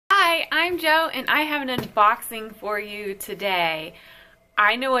Hi, I'm Joe and I have an unboxing for you today.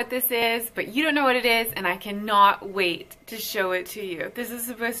 I know what this is, but you don't know what it is and I cannot wait to show it to you. This is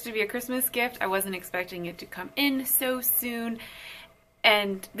supposed to be a Christmas gift. I wasn't expecting it to come in so soon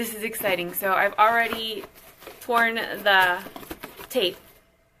and this is exciting. So I've already torn the tape.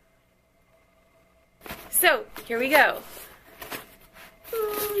 So here we go.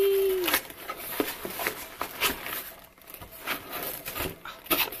 Ooh-wee.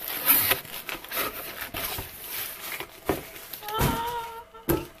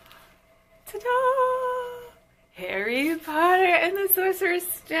 Harry Potter and the Sorcerer's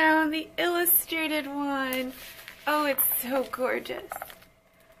Stone, the illustrated one. Oh, it's so gorgeous.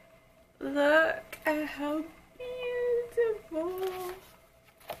 Look at how beautiful.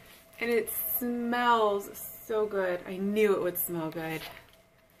 And it smells so good. I knew it would smell good.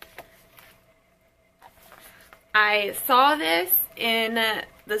 I saw this in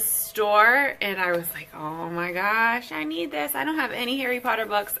the store and I was like, oh my gosh, I need this. I don't have any Harry Potter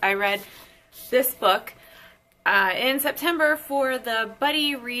books. I read this book in September for the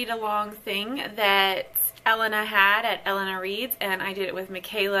buddy read-along thing that Elena had at Elena Reads, and I did it with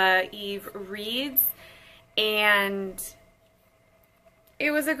Mikayla Eve Reads, and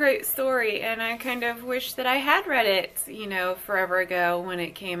it was a great story, and I kind of wish that I had read it, you know, forever ago when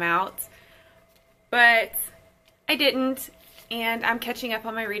it came out, but I didn't, and I'm catching up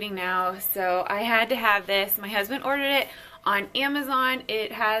on my reading now, so I had to have this. My husband ordered it on Amazon.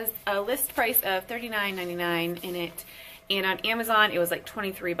 It has a list price of $39.99 in it, and on Amazon it was like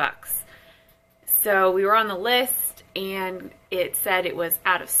 23 bucks. So we were on the list and it said it was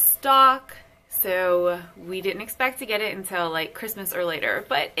out of stock, so we didn't expect to get it until like Christmas or later,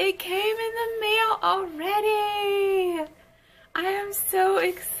 but it came in the mail already. I am so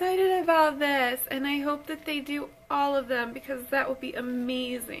excited about this, and I hope that they do all of them because that would be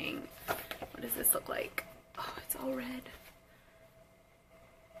amazing. What does this look like? Oh, it's all red.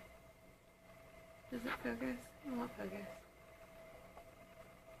 Does it focus? It won't focus.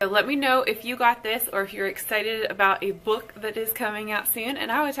 So let me know if you got this or if you're excited about a book that is coming out soon, and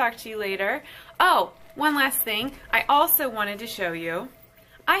I will talk to you later. Oh, one last thing. I also wanted to show you,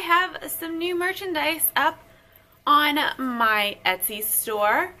 I have some new merchandise up on my Etsy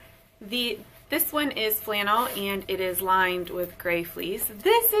store. This one is flannel and it is lined with gray fleece.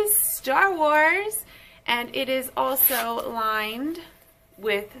 This is Star Wars and it is also lined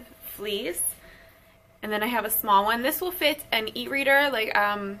with fleece. And then I have a small one. This will fit an e-reader. Like,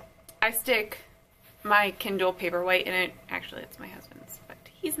 I stick my Kindle Paperwhite in it. Actually, it's my husband's, but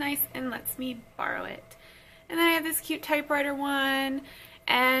he's nice and lets me borrow it. And then I have this cute typewriter one.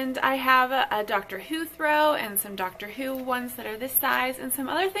 And I have a Doctor Who throw and some Doctor Who ones that are this size and some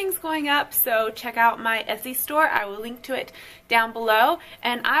other things going up. So check out my Etsy store. I will link to it down below.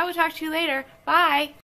 And I will talk to you later. Bye!